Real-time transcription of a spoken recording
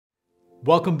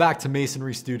Welcome back to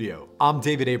Masonry Studio. I'm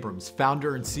David Abrams,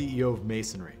 founder and CEO of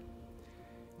Masonry.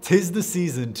 'Tis the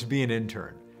season to be an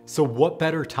intern, so what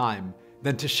better time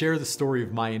than to share the story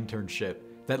of my internship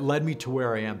that led me to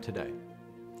where I am today.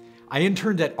 I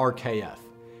interned at RKF,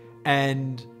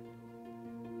 and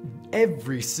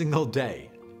every single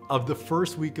day of the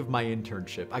first week of my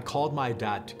internship, I called my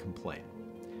dad to complain.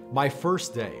 My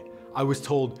first day, I was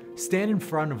told, stand in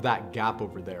front of that gap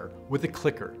over there with a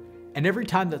clicker, and every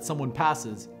time that someone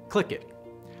passes, click it.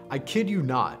 I kid you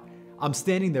not, I'm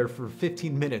standing there for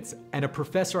 15 minutes and a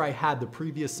professor I had the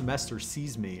previous semester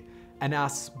sees me and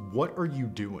asks, what are you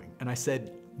doing? And I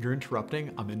said, you're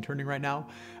interrupting, I'm interning right now.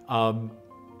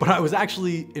 But I was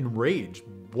actually enraged.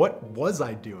 What was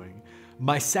I doing?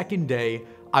 My second day,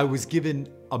 I was given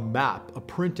a map, a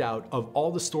printout of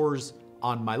all the stores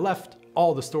on my left,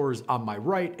 all the stores on my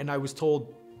right, and I was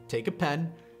told, take a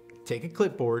pen, take a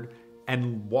clipboard,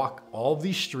 and walk all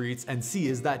these streets and see,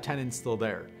 is that tenant still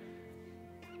there?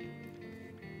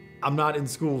 I'm not in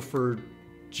school for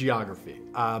geography.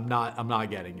 I'm not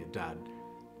getting it, Dad.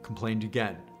 Complained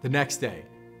again. The next day,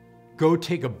 go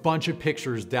take a bunch of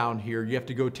pictures down here. You have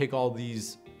to go take all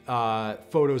these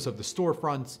photos of the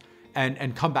storefronts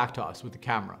and come back to us with the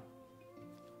camera.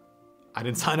 I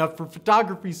didn't sign up for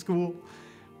photography school.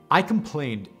 I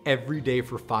complained every day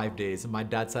for 5 days, and my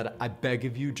dad said, I beg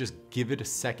of you, just give it a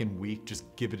second week,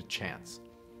 just give it a chance.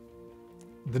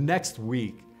 The next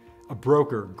week, a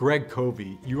broker, Greg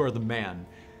Covey, you are the man,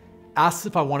 asked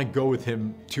if I want to go with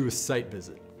him to a site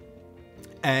visit.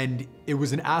 And it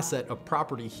was an asset of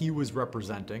property he was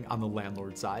representing on the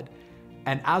landlord side.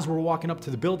 And as we're walking up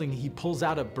to the building, he pulls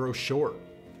out a brochure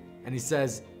and he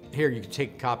says, here, you can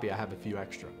take a copy, I have a few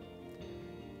extra.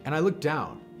 And I look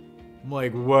down. I'm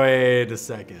like, wait a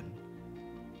second.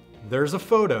 There's a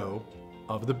photo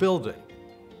of the building.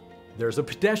 There's a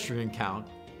pedestrian count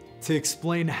to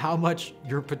explain how much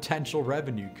your potential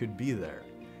revenue could be there.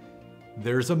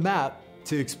 There's a map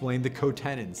to explain the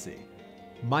co-tenancy.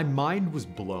 My mind was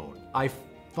blown. I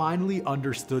finally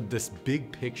understood this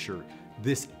big picture,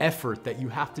 this effort that you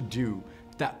have to do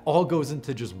that all goes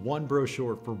into just one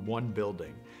brochure for one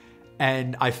building.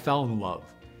 And I fell in love.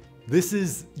 This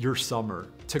is your summer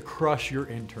to crush your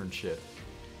internship.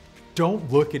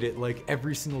 Don't look at it like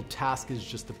every single task is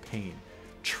just a pain.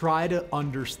 Try to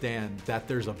understand that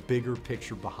there's a bigger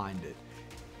picture behind it.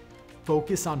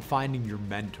 Focus on finding your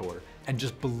mentor and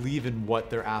just believe in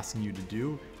what they're asking you to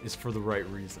do is for the right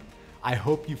reason. I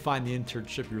hope you find the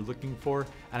internship you're looking for,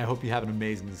 and I hope you have an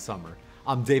amazing summer.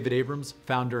 I'm David Abrams,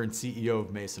 founder and CEO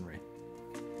of Masonry.